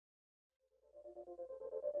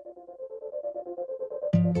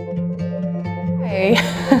Hey.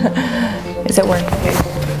 Is it working?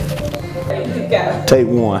 Take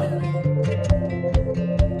one.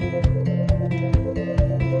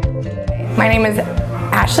 My name is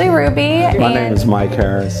Ashley Ruby. My name is Mike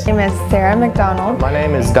Harris. My name is Sarah McDonald. My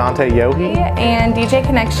name is Dante Yohi. And DJ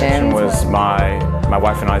Connections was my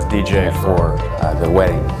wife and I's DJ for the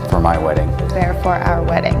wedding, for my wedding. There for our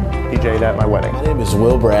wedding. DJ'd at my wedding. My name is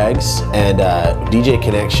Will Braggs, and DJ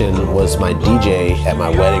Connection was my DJ at my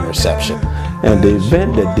wedding reception. And the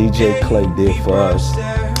event that DJ Clay did for us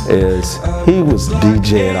is he was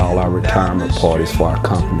DJ at all our retirement parties for our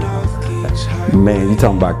company. Man, you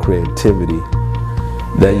talking about creativity.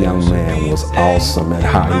 That young man was awesome at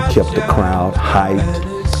how he kept the crowd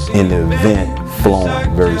hyped and the event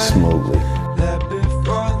flowing very smoothly.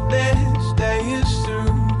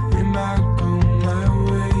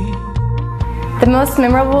 The most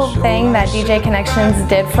memorable thing that DJ Connections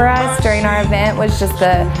did for us during our event was just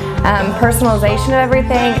the personalization of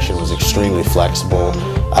everything. It was extremely flexible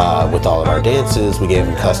with all of our dances. We gave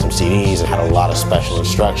him custom CDs and had a lot of special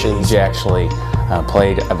instructions. DJ actually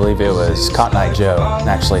played, I believe it was Cotton Eye Joe, and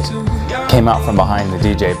actually came out from behind the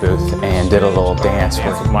DJ booth and did a little dance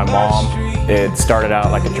with my mom. It started out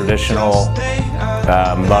like a traditional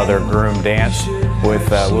mother-groom dance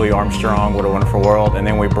with Louis Armstrong, What a Wonderful World, and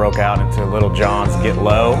then we broke out into Little John's Get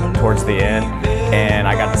Low towards the end, and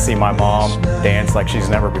I got to see my mom dance like she's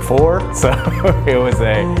never before, so it was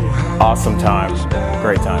a awesome time,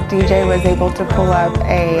 great time. DJ was able to pull up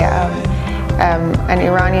an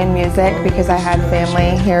Iranian music because I had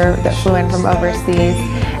family here that flew in from overseas.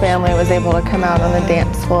 Family was able to come out on the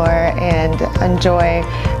dance floor and enjoy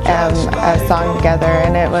a song together,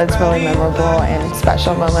 and it was really memorable and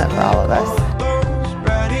special moment for all of us.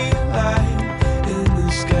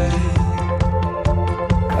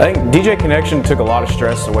 I think DJ Connection took a lot of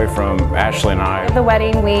stress away from Ashley and I. At the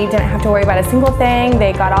wedding, we didn't have to worry about a single thing.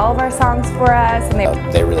 They got all of our songs for us, and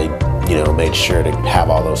they really, made sure to have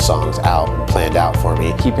all those songs out and planned out for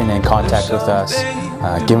me. Keeping in contact with us,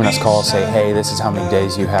 giving us calls, say, hey, this is how many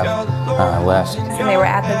days you have left. And they were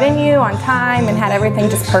at the venue on time and had everything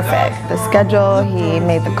just perfect. The schedule, he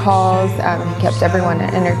made the calls, he kept everyone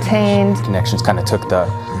entertained. Connections kind of took the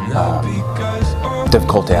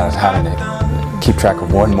difficulty out of having to keep track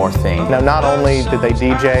of one more thing. Now, not only did they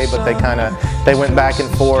DJ, but they went back and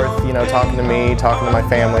forth, talking to me, talking to my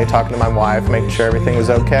family, talking to my wife, making sure everything was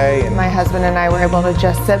okay. My husband and I were able to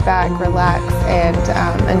just sit back, relax, and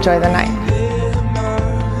enjoy the night.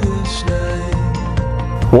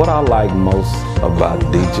 What I like most about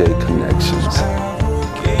DJ Connections,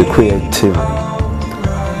 the creativity,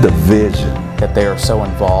 the vision. That they are so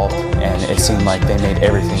involved, and it seemed like they made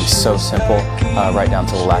everything so simple, right down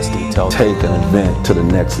to the last detail. Take an event to the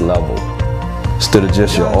next level. Instead of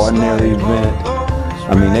just your ordinary event,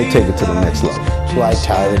 they take it to the next level. I liked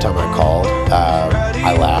how every time I called,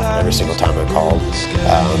 I laughed every single time I called.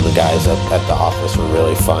 The guys at the office were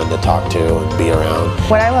really fun to talk to and be around.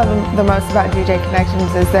 What I love the most about DJ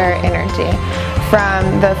Connections is their energy.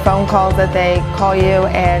 From the phone calls that they call you,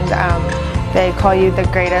 and they call you the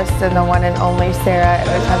greatest and the one and only Sarah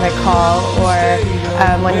every time they call, or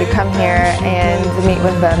when you come here and meet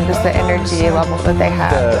with them, just the energy level that they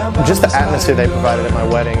have. Just the atmosphere they provided at my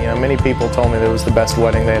wedding. Many people told me that it was the best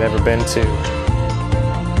wedding they had ever been to.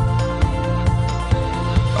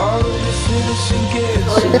 All this innocent kids,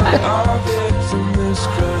 our victim is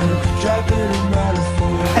crying,